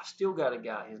 I still got a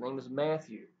guy. His name is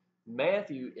Matthew.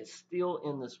 Matthew is still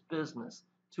in this business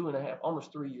 2.5,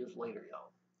 almost 3 years later, y'all.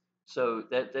 So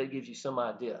that gives you some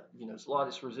idea. It's a lot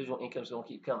of this residual income is going to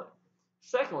keep coming.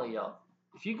 Secondly, y'all,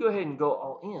 if you go ahead and go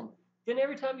all in, then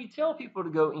every time you tell people to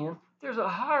go in, there's a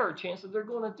higher chance that they're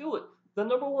going to do it. The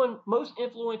number one most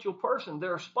influential person,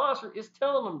 their sponsor, is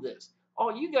telling them this.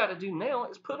 All you got to do now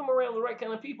is put them around the right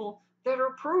kind of people that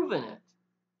are proving it.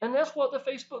 And that's what the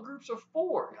Facebook groups are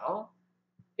for, y'all.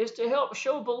 Is to help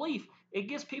show belief. It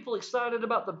gets people excited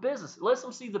about the business. It lets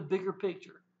them see the bigger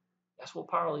picture. That's what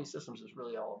Power Lead Systems is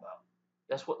really all about.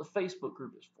 That's what the Facebook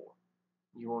group is for.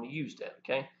 You want to use that,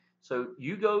 okay? So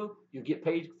you get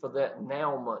paid for that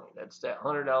now money. That's that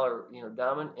 $100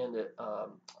 diamond and the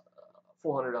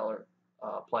 $400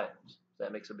 platinums.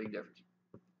 That makes a big difference.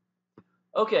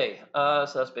 Okay,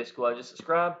 so that's basically what I just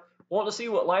described. Want to see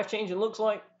what life changing looks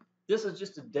like? This is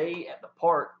just a day at the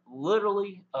park.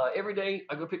 Literally, every day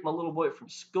I go pick my little boy up from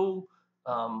school.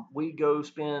 We go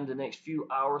spend the next few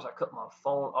hours. I cut my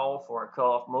phone off or I cut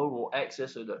off mobile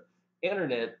access to the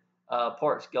internet.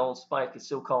 Park's gone. Spike can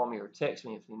still call me or text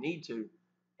me if you need to.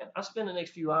 And I spend the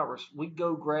next few hours. We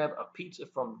go grab a pizza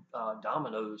from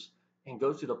Domino's and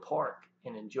go to the park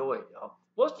and enjoy it, y'all.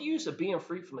 What's the use of being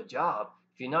free from a job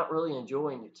if you're not really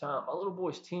enjoying your time? My little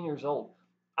boy's 10 years old.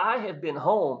 I have been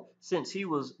home since he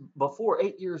was before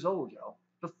 8 years old, y'all.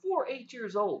 Before 8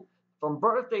 years old. From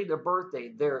birthday to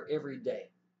birthday, there every day.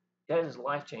 That is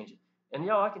life changing. And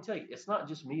y'all, I can tell you, it's not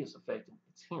just me it's affecting,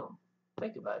 it's him.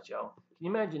 Think about it, y'all. Can you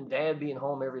imagine dad being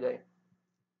home every day?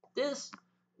 This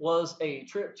was a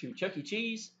trip to Chuck E.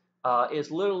 Cheese.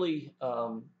 It's literally,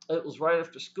 it was right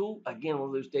after school. Again, one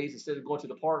of those days, instead of going to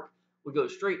the park, we go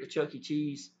straight to Chuck E.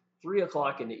 Cheese, 3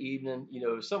 o'clock in the evening,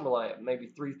 somewhere like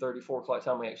maybe 3:30, 4 o'clock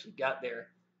time we actually got there.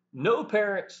 No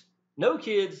parents, no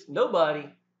kids, nobody.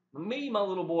 Me, my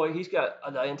little boy, he's got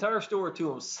the entire store to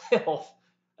himself,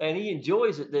 and he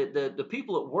enjoys it. The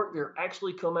people that work there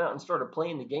actually come out and started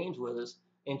playing the games with us.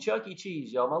 And Chuck E.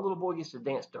 Cheese, y'all, my little boy gets to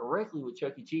dance directly with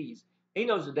Chuck E. Cheese. He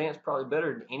knows the dance probably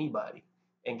better than anybody.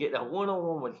 And get a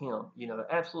one-on-one with him,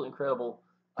 absolutely incredible.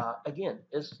 Again,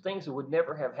 it's things that would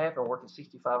never have happened working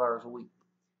 65 hours a week.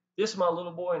 This is my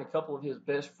little boy and a couple of his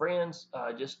best friends,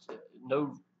 just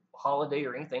no holiday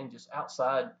or anything, just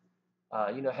outside,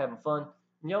 having fun.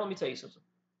 And y'all, let me tell you something.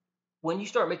 When you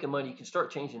start making money, you can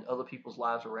start changing other people's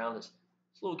lives around us.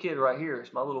 This little kid right here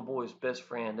is my little boy's best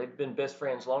friend. They've been best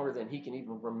friends longer than he can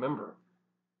even remember.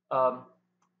 Um,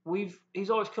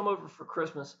 he's always come over for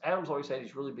Christmas. Adam's always had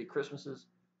these really big Christmases.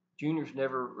 Junior's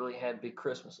never really had big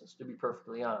Christmases, to be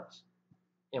perfectly honest.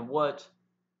 And what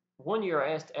one year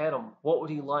I asked Adam what would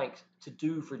he like to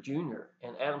do for Junior,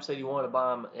 and Adam said he wanted to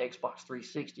buy him an Xbox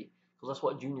 360 because that's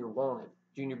what Junior wanted.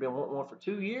 Junior been wanting one for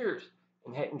 2 years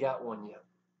and hadn't got one yet.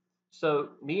 So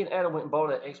me and Adam went and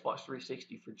bought an Xbox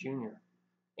 360 for Junior.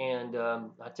 And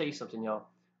I tell you something, y'all.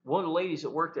 One of the ladies that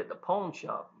worked at the pawn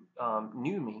shop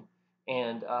knew me,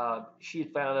 and she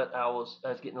had found out I was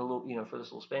getting a little, for this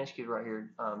little Spanish kid right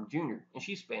here, Junior, and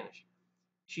she's Spanish.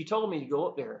 She told me to go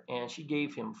up there, and she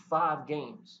gave him 5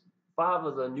 games, 5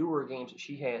 of the newer games that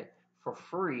she had for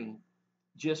free,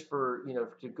 just for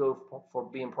to go for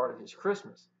being part of his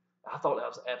Christmas. I thought that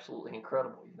was absolutely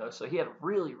incredible. So he had a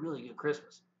really really good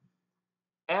Christmas.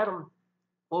 Adam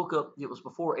woke up. It was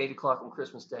before 8 o'clock on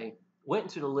Christmas Day. Went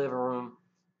into the living room,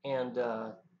 and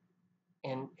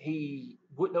he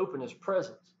wouldn't open his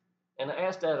presents. And I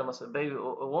asked Adam. I said, "Baby,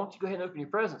 why don't you go ahead and open your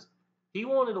presents?" He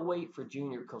wanted to wait for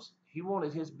Junior because he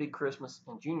wanted his big Christmas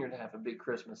and Junior to have a big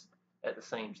Christmas at the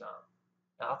same time.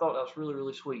 And I thought that was really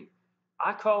really sweet.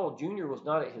 I called. Junior was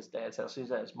not at his dad's house. He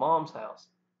was at his mom's house.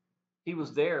 He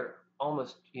was there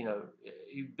almost.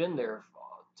 He'd been there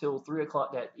till 3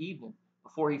 o'clock that evening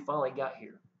before he finally got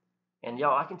here. And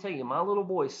y'all, I can tell you, my little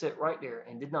boy sat right there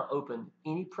and did not open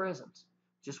any presents,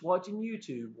 just watching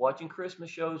YouTube, watching Christmas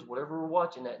shows, whatever we're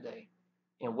watching that day,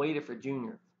 and waited for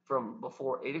Junior from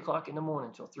before 8 o'clock in the morning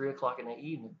until 3 o'clock in the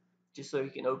evening, just so he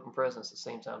can open presents at the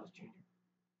same time as Junior.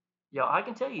 Y'all, I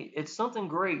can tell you, it's something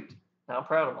great. And I'm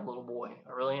proud of my little boy.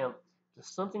 I really am.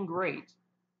 It's something great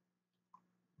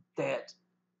that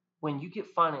when you get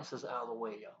finances out of the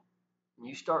way, y'all, and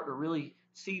you start to really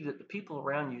see that the people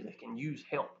around you that can use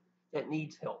help, that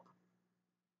needs help,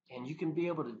 and you can be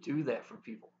able to do that for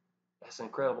people. That's an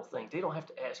incredible thing. They don't have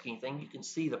to ask anything. You can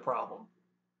see the problem,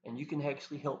 and you can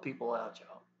actually help people out,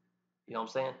 y'all. You know what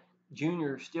I'm saying?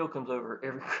 Junior still comes over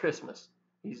every Christmas.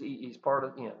 He's part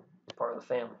of part of the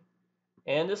family.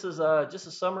 And this is just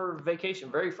a summer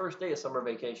vacation, very first day of summer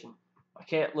vacation. My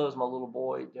cat loves my little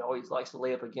boy. He always likes to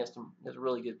lay up against him. There's a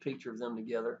really good picture of them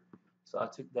together. So I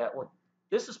took that one.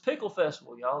 This is Pickle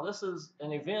Festival, y'all. This is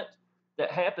an event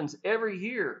that happens every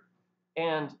year.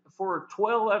 And for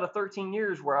 12 out of 13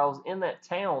 years where I was in that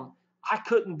town, I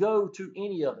couldn't go to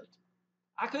any of it.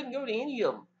 I couldn't go to any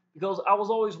of them because I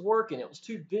was always working. It was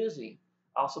too busy.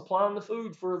 I was supplying the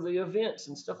food for the events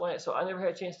and stuff like that. So I never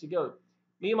had a chance to go.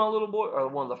 Me and my little boy are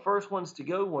one of the first ones to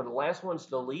go, one of the last ones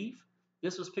to leave.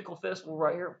 This was Pickle Festival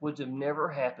right here, would have never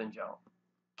happened, y'all.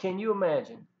 Can you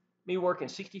imagine me working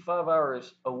 65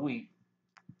 hours a week,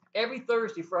 every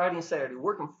Thursday, Friday, and Saturday,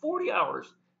 working 40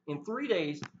 hours in 3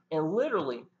 days, and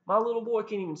literally, my little boy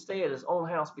can't even stay at his own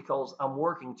house because I'm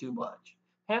working too much.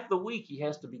 Half the week he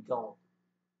has to be gone.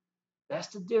 That's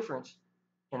the difference.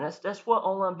 And that's what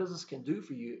online business can do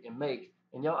for you and make.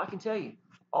 And y'all, I can tell you,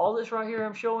 all this right here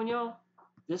I'm showing y'all,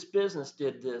 this business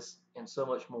did this and so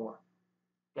much more.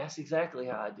 That's exactly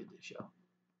how I did this, y'all.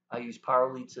 I use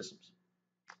Power Lead Systems.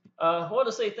 I want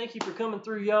to say thank you for coming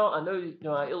through, y'all. I know,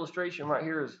 our illustration right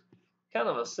here is kind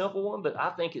of a simple one, but I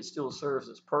think it still serves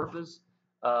its purpose.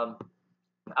 Um,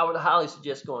 I would highly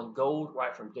suggest going gold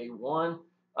right from day one.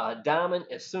 Diamond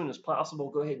as soon as possible.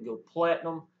 Go ahead and go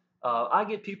platinum. I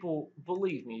get people,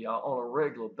 believe me, y'all, on a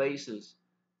regular basis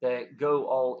that go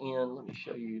all in. Let me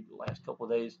show you the last couple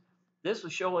of days. This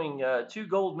was showing 2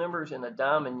 gold members and a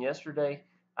diamond yesterday.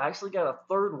 I actually got a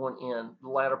third one in the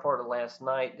latter part of last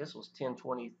night. This was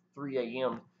 10:23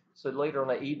 a.m. So later on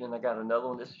that evening, I got another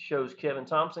one. This shows Kevin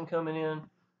Thompson coming in.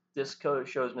 This code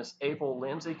shows Miss April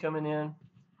Lindsay coming in.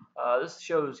 This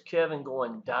shows Kevin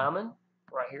going diamond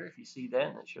right here. If you see that,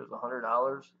 and it shows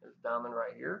 $100. There's diamond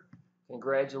right here.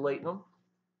 Congratulating them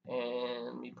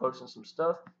and me posting some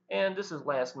stuff. And this is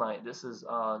last night. This is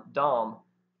Dome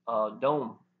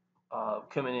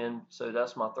coming in. So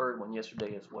that's my third one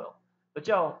yesterday as well. But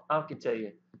y'all, I can tell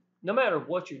you, no matter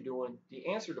what you're doing, the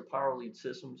answer to Power Lead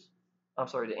Systems,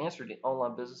 the answer to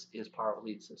online business is Power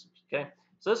Lead Systems. Okay,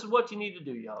 so this is what you need to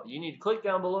do, y'all. You need to click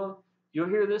down below. You'll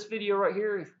hear this video right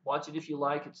here. Watch it if you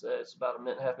like. It's about a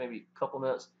minute and a half, maybe a couple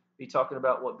minutes. Be talking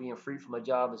about what being free from a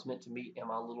job is meant to me and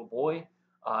my little boy.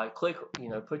 Click,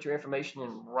 put your information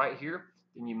in right here.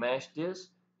 Then you mash this,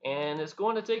 and it's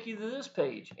going to take you to this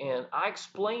page. And I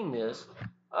explain this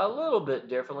a little bit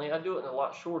differently. I do it in a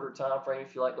lot shorter time frame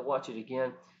if you like to watch it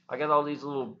again. I got all these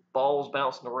little balls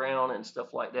bouncing around and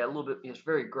stuff like that. A little bit, it's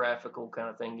very graphical kind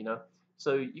of thing,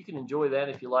 So you can enjoy that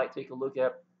if you like. Take a look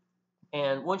at it.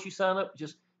 And once you sign up,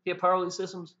 just hit Power Lead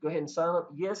Systems. Go ahead and sign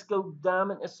up. Yes, go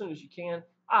diamond as soon as you can.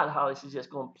 I'd highly suggest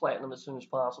going platinum as soon as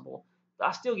possible.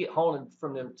 I still get haunted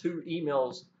from them 2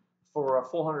 emails for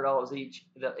 $400 each.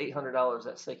 That $800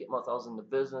 that second month I was in the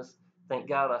business. Thank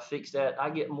God I fixed that. I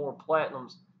get more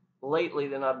platinums lately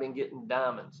than I've been getting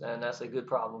diamonds, and that's a good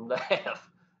problem to have.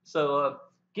 So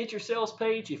get your sales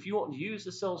page if you want to use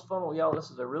the sales funnel, y'all.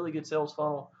 This is a really good sales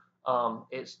funnel.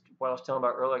 It's what I was telling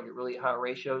about earlier. I get really high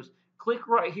ratios. Click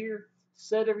right here,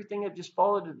 set everything up. Just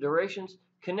follow the directions.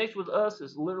 Connect with us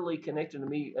is literally connecting to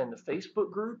me in the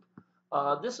Facebook group.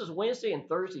 This is Wednesday and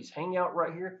Thursday's hangout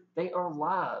right here. They are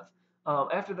live.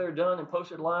 After they're done and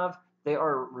posted live, they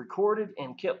are recorded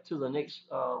and kept to the next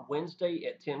Wednesday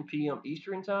at 10 p.m.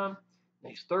 Eastern time,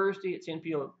 next Thursday at 10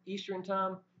 p.m. Eastern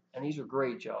time, and these are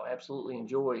great, y'all. Absolutely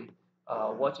enjoy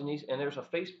watching these. And there's a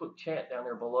Facebook chat down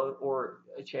there below, or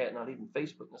a chat, not even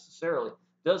Facebook necessarily,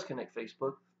 does connect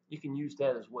Facebook. You can use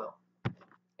that as well.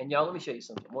 And y'all, let me show you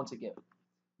something once again.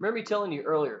 Remember me telling you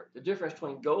earlier the difference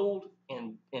between gold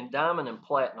and diamond and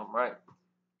platinum, right?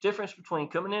 Difference between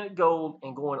coming in at gold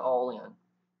and going all in.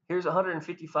 Here's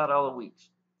 $155 weeks,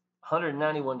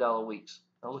 $191 weeks.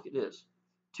 Now look at this.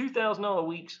 $2,000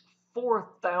 weeks,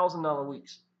 $4,000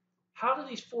 weeks. How do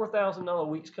these $4,000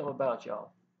 weeks come about,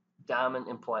 y'all? Diamond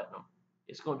and platinum.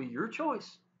 It's going to be your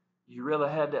choice. You rather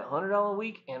have that $100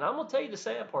 week, and I'm going to tell you the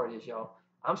sad part is, y'all,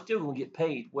 I'm still going to get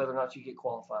paid whether or not you get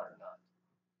qualified or not.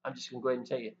 I'm just going to go ahead and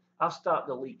tell you, I'll stop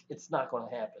the leak. It's not going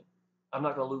to happen. I'm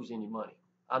not going to lose any money.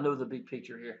 I know the big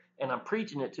picture here, and I'm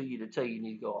preaching it to you to tell you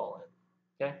need to go all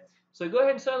in. Okay? So go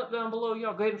ahead and sign up down below,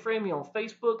 y'all. Go ahead and friend me on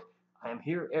Facebook. I am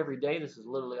here every day. This is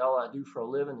literally all I do for a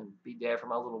living and be dad for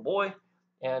my little boy.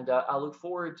 And I look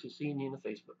forward to seeing you in the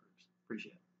Facebook groups.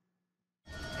 Appreciate it.